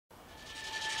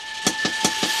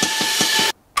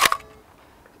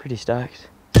Pretty stoked.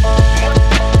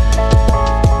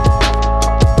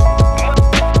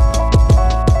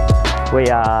 We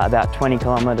are about 20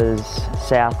 kilometres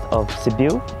south of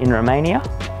Sibiu in Romania,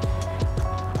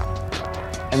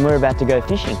 and we're about to go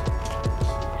fishing.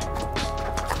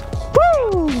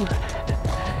 Woo!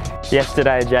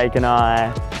 Yesterday Jake and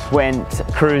I went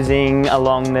cruising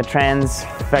along the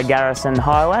Transfagarasan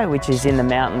Highway, which is in the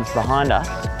mountains behind us,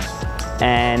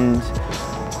 and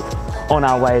on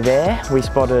our way there we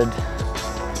spotted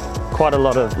quite a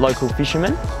lot of local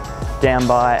fishermen down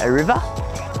by a river.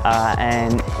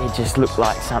 And it just looked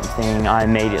like something I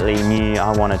immediately knew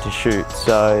I wanted to shoot.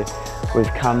 So we've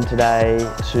come today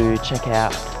to check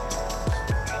out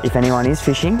if anyone is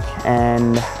fishing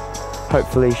and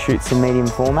hopefully shoot some medium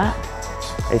format.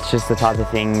 It's just the type of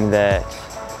thing that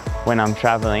when I'm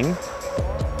traveling,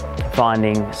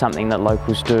 finding something that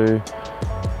locals do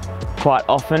quite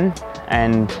often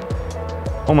and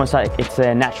almost like it's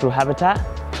their natural habitat.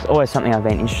 It's always something I've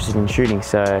been interested in shooting,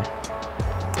 so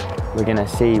we're gonna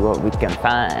see what we can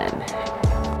find.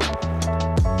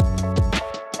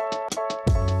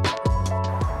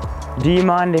 Do you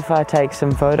mind if I take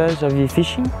some photos of you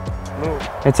fishing? No.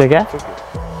 It's okay? It's okay.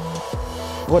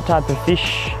 What type of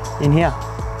fish in here?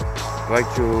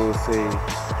 Like to say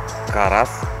karas.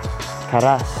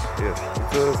 Karas? Yes,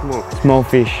 it's a small fish. Small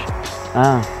fish.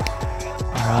 Ah.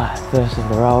 Alright, first of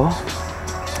the roll.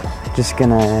 Just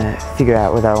gonna figure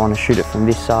out whether I want to shoot it from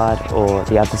this side or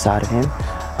the other side of him.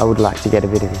 I would like to get a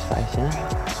bit of his face, you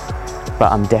know?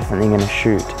 But I'm definitely going to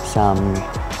shoot some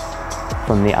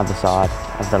from the other side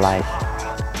of the lake.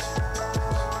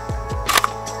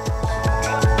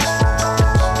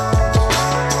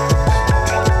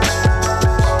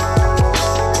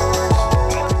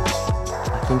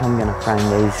 I think I'm going to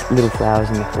frame these little flowers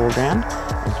in the foreground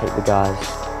and keep the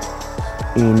guys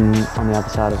on the other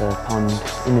side of the pond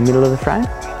in the middle of the frame,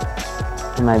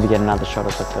 and maybe get another shot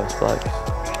of the first bloke.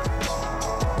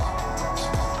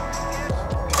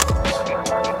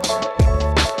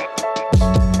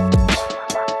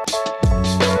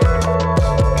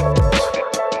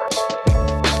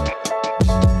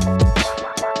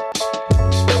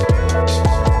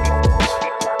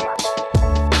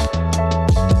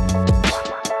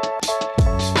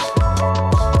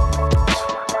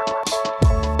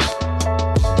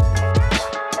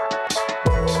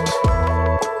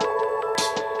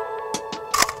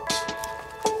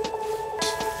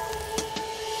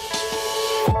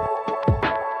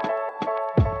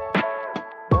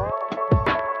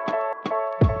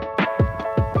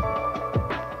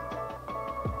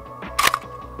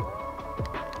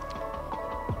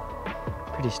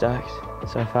 Pretty stoked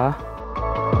so far.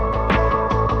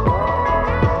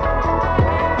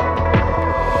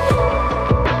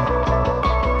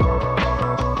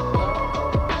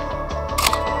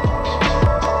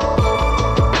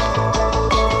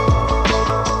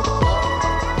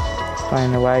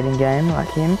 Playing the waiting game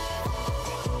like him.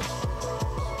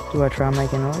 Do I try and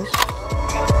make a noise?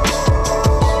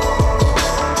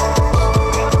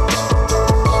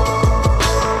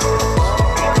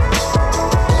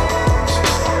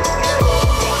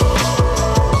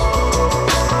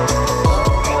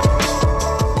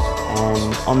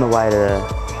 On the way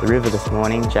to the river this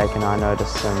morning, Jake and I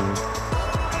noticed some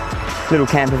little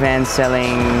camper vans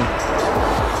selling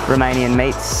Romanian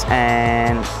meats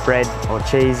and bread or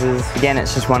cheeses. Again,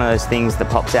 it's just one of those things that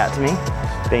pops out to me.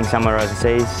 Being somewhere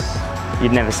overseas,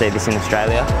 you'd never see this in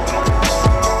Australia.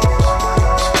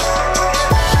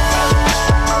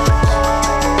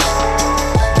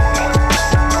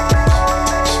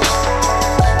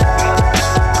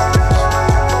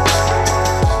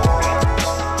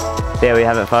 There we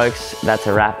have it, folks. That's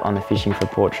a wrap on the Fishing for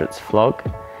Portraits vlog.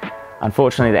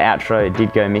 Unfortunately, the outro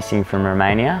did go missing from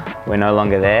Romania. We're no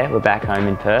longer there. We're back home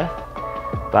in Perth,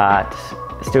 but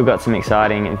still got some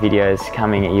exciting videos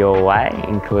coming your way,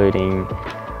 including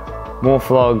more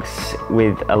vlogs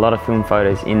with a lot of film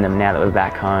photos in them. Now that we're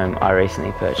back home, I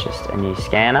recently purchased a new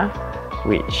scanner,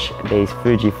 which these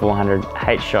Fuji 400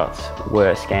 H shots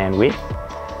were scanned with.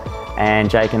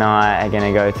 And Jake and I are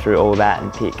going to go through all that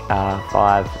and pick our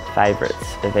 5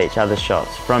 favourites of each other's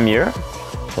shots from Europe.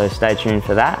 So stay tuned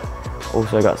for that.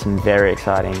 Also got some very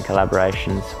exciting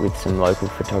collaborations with some local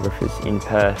photographers in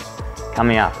Perth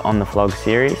coming up on the Phlog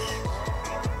series.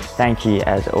 Thank you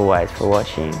as always for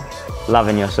watching.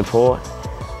 Loving your support.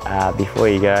 Before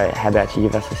you go, how about you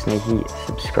give us a sneaky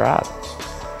subscribe?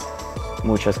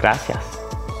 Muchas gracias.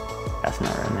 That's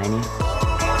not Romanian.